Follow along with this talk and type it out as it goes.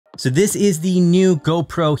So this is the new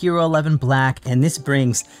GoPro Hero 11 Black, and this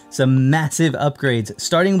brings some massive upgrades,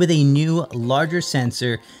 starting with a new, larger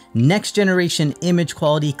sensor, next generation image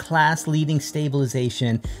quality, class leading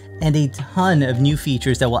stabilization, and a ton of new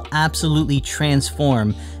features that will absolutely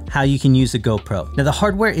transform how you can use the GoPro. Now the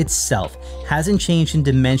hardware itself hasn't changed in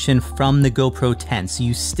dimension from the GoPro 10, so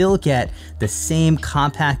you still get the same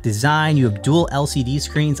compact design. You have dual LCD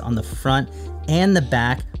screens on the front and the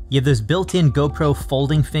back. You have those built-in GoPro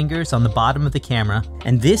folding fingers on the bottom of the camera,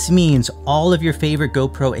 and this means all of your favorite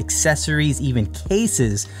GoPro accessories, even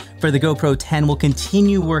cases for the GoPro 10, will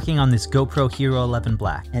continue working on this GoPro Hero 11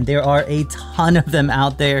 Black. And there are a ton of them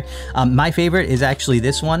out there. My favorite is actually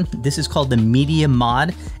this one. This is called the Media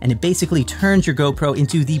Mod, and it basically turns your GoPro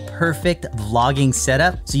into the perfect vlogging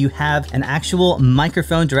setup. So you have an actual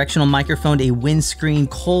microphone, directional microphone, a windscreen,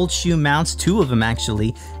 cold shoe mounts, 2 of them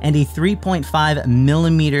actually, and a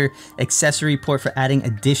 3.5mm accessory port for adding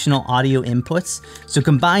additional audio inputs. So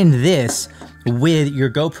combine this with your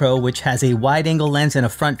GoPro, which has a wide angle lens and a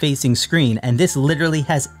front facing screen, and this literally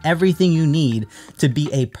has everything you need to be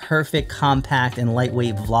a perfect compact and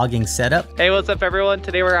lightweight vlogging setup. Hey, what's up everyone?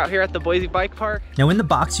 Today we're out here at the Boise Bike Park. Now in the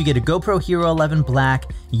box you get a GoPro Hero 11 Black,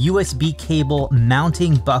 USB cable,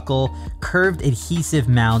 mounting buckle, curved adhesive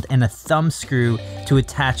mount, and a thumb screw to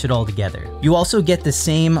attach it all together. You also get the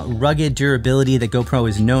same rugged durability that GoPro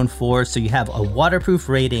is known for, so you have a waterproof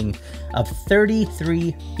rating of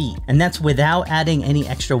 33 feet, and that's without adding any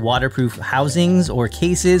extra waterproof housings or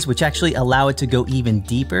cases, which actually allow it to go even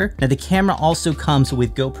deeper. Now the camera also comes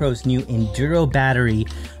with GoPro's new Enduro battery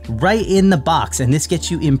right in the box, and this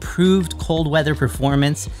gets you improved cold weather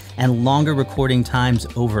performance and longer recording times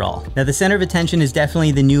overall. Now the center of attention is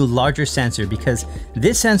definitely the new larger sensor, because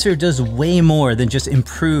this sensor does way more than just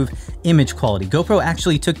improve image quality. GoPro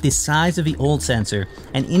actually took the size of the old sensor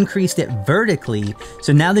and increased it vertically,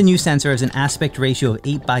 so now the new sensor has an aspect ratio of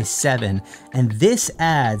 8:7, and this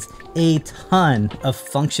adds a ton of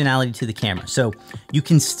functionality to the camera. So you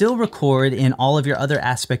can still record in all of your other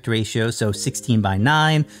aspect ratios, so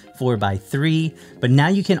 16:9, 4:3, but now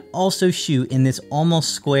you can also shoot in this almost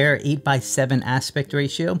square 8:7 aspect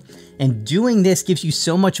ratio. And doing this gives you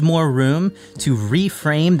so much more room to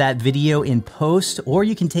reframe that video in post, or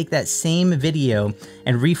you can take that same video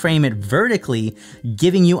and reframe it vertically,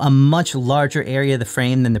 giving you a much larger area of the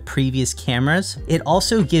frame than the previous cameras. It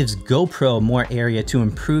also gives GoPro more area to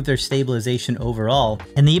improve their stabilization overall.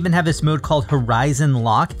 And they even have this mode called Horizon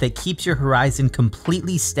Lock that keeps your horizon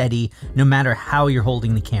completely steady no matter how you're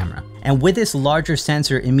holding the camera. And with this larger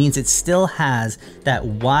sensor, it means it still has that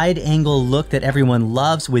wide angle look that everyone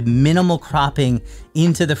loves, with minimal cropping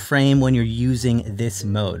into the frame when you're using this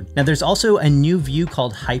mode. Now there's also a new view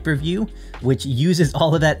called Hyperview, which uses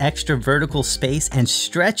all of that extra vertical space and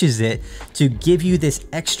stretches it to give you this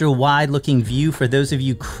extra wide looking view for those of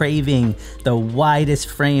you craving the widest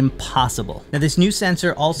frame possible. Now this new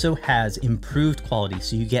sensor also has improved quality,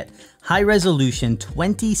 so you get high resolution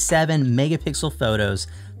 27 megapixel photos,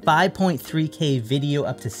 5.3K video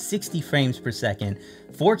up to 60 frames per second,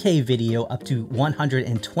 4K video up to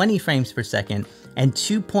 120 frames per second, and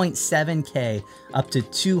 2.7K up to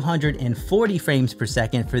 240 frames per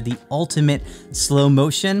second for the ultimate slow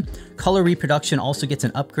motion. Color reproduction also gets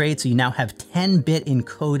an upgrade, so you now have 10-bit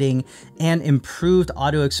encoding and improved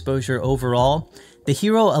auto exposure overall. The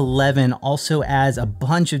Hero 11 also adds a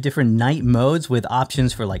bunch of different night modes with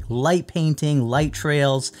options for like light painting, light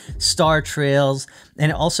trails, star trails,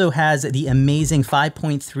 and it also has the amazing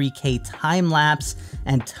 5.3K time lapse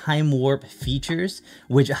and time warp features,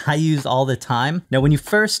 which I use all the time. Now, when you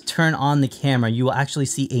first turn on the camera, you will actually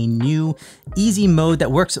see a new easy mode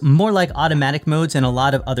that works more like automatic modes in a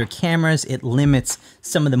lot of other cameras. It limits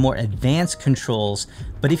some of the more advanced controls,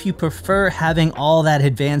 but if you prefer having all that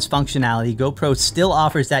advanced functionality, GoPro still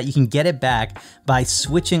offers that. You can get it back by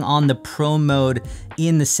switching on the Pro mode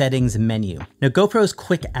in the settings menu. Now GoPro's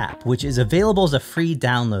Quick app, which is available as a free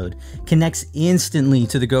download, connects instantly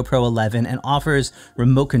to the GoPro 11 and offers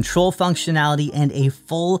remote control functionality and a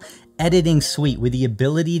full editing suite with the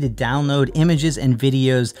ability to download images and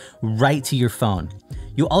videos right to your phone.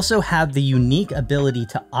 You also have the unique ability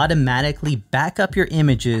to automatically back up your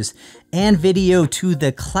images and video to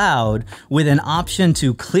the cloud with an option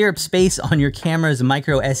to clear up space on your camera's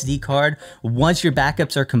micro SD card once your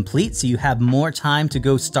backups are complete, so you have more time to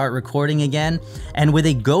go start recording again. And with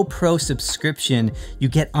a GoPro subscription, you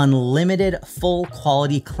get unlimited full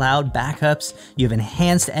quality cloud backups. You have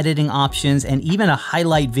enhanced editing options and even a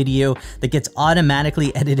highlight video that gets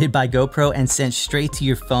automatically edited by GoPro and sent straight to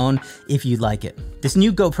your phone if you'd like it. This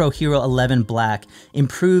new GoPro Hero 11 Black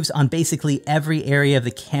improves on basically every area of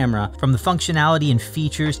the camera, From the functionality and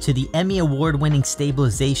features to the Emmy award-winning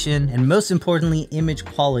stabilization and most importantly, image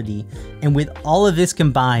quality. And with all of this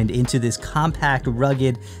combined into this compact,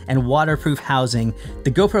 rugged, and waterproof housing, the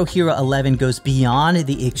GoPro Hero 11 goes beyond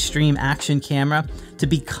the extreme action camera to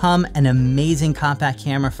become an amazing compact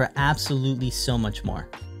camera for absolutely so much more.